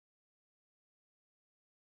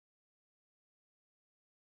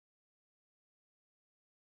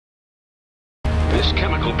Joker's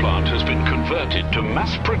chemical plant has been converted to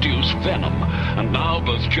mass-produce venom, and now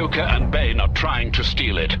both Joker and Bane are trying to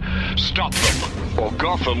steal it. Stop them, or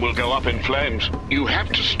Gotham will go up in flames. You have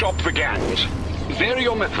to stop the gangs. Vary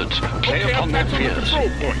your methods. Play upon their fears. I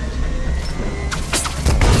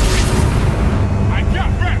got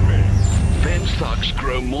Batman! Bane's thugs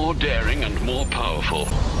grow more daring and more powerful.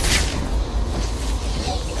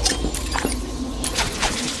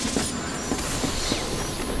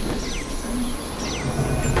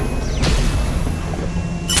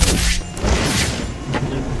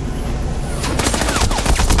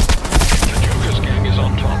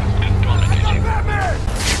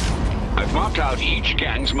 Out each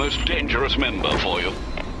gang's most dangerous member for you.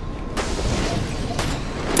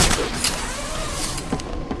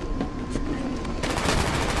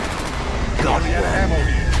 Got ammo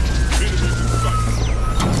here.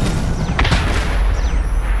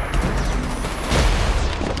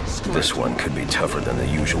 This one could be tougher than the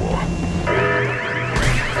usual.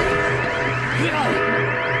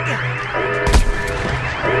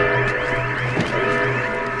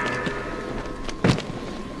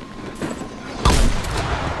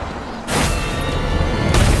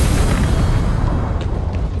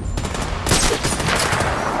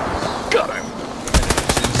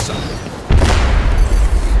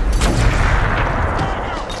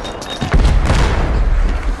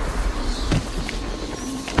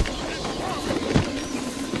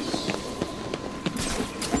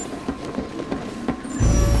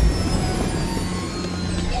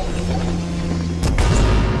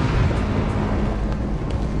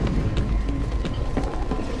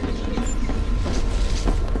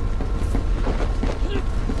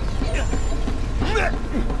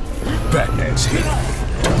 Batman's here.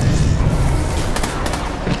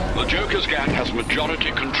 The Joker's gang has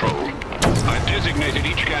majority control. I've designated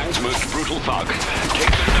each gang's most brutal thug.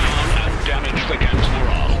 Take them down and damage the gang's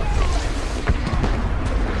morale.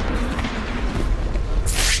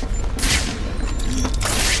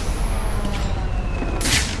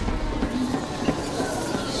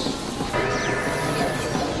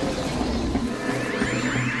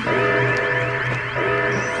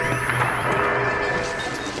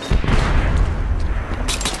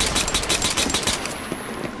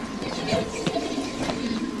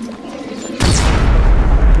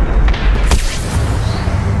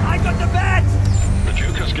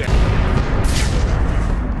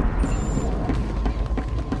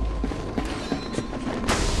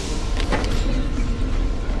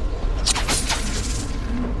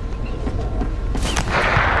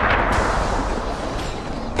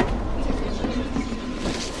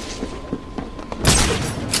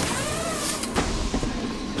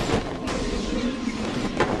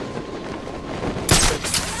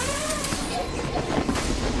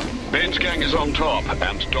 Bane's gang is on top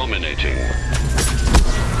and dominating.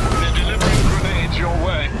 They're delivering grenades your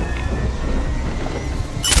way.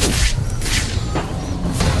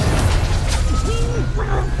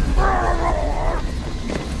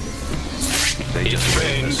 It's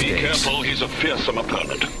Bane, be careful, he's a fearsome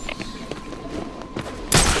opponent.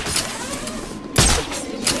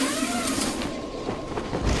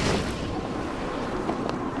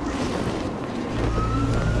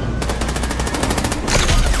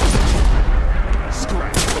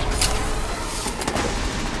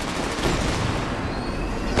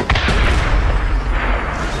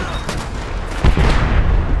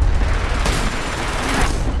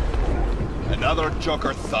 Another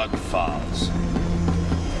Joker thug falls.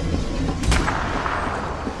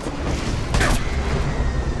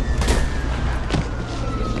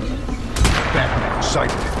 Batman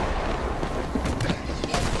sighted.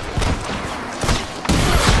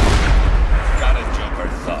 Got a Joker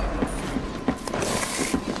thug.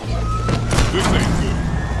 This ain't good.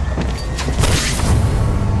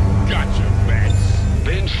 Gotcha, Bats.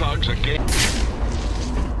 Bane's thugs are gay.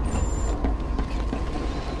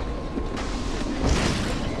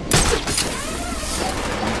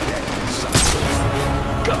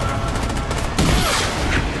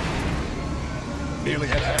 Nearly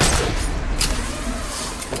had access.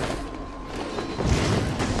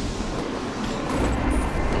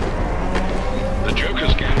 The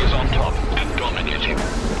Joker's gang is on top and dominating.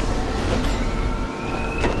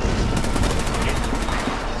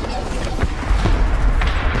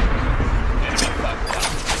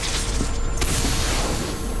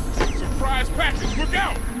 Surprise package, look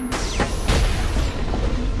out!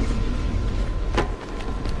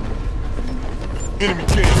 Enemy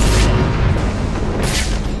gang.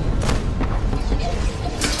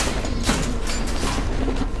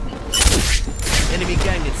 Enemy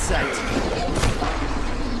gang in sight.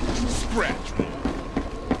 Scratch.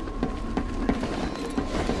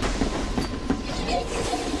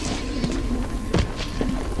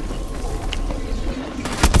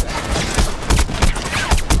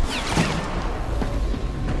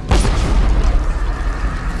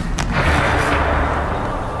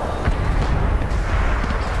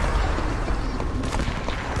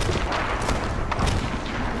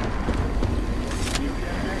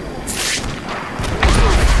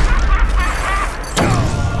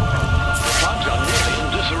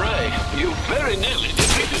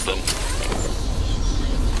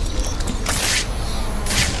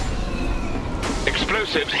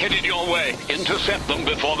 Intercept them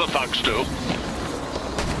before the thugs do.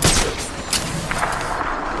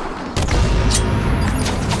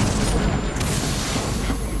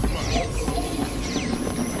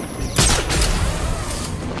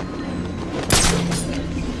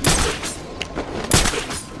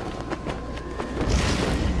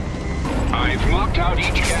 I've marked out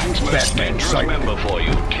each gang's most dangerous member for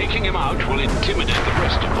you. Taking him out will intimidate the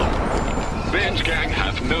rest of them. Bane's gang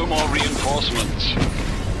have no more reinforcements.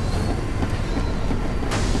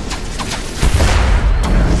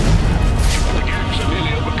 The gangs are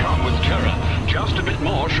nearly overcome with terror. Just a bit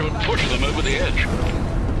more should push them over the edge.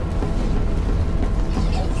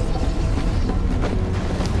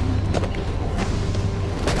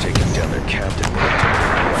 Taking down their captain.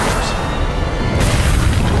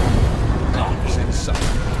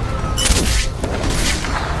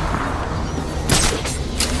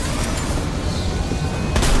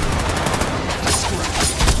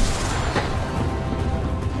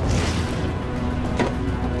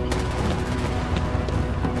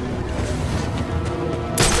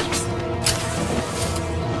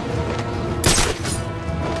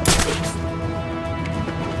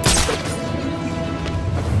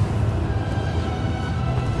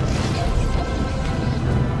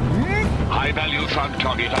 High-value thug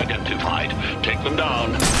target identified. Take them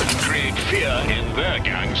down and create fear in their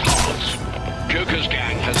gang's hearts. Joker's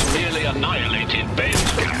gang has nearly annihilated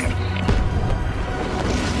Bane's gang.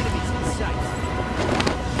 Enemies in sight.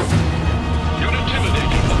 You're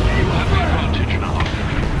intimidating them. You have the advantage now.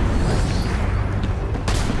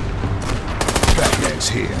 Batman's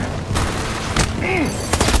here. Bane's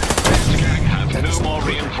gang have no more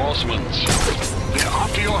reinforcements. They're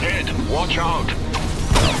after your head. Watch out.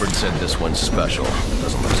 Alfred said this one's special.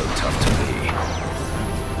 Doesn't look so tough to me.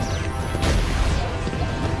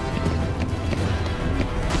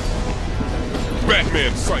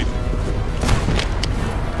 Batman sighted.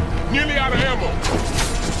 Nearly out of ammo.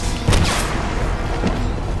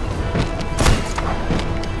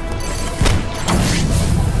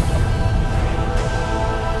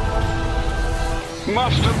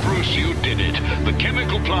 Master Bruce, you did it. The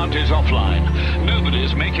chemical plant is offline.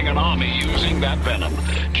 Nobody's making an army using that venom.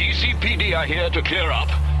 GCPD are here to clear up.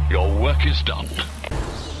 Your work is done.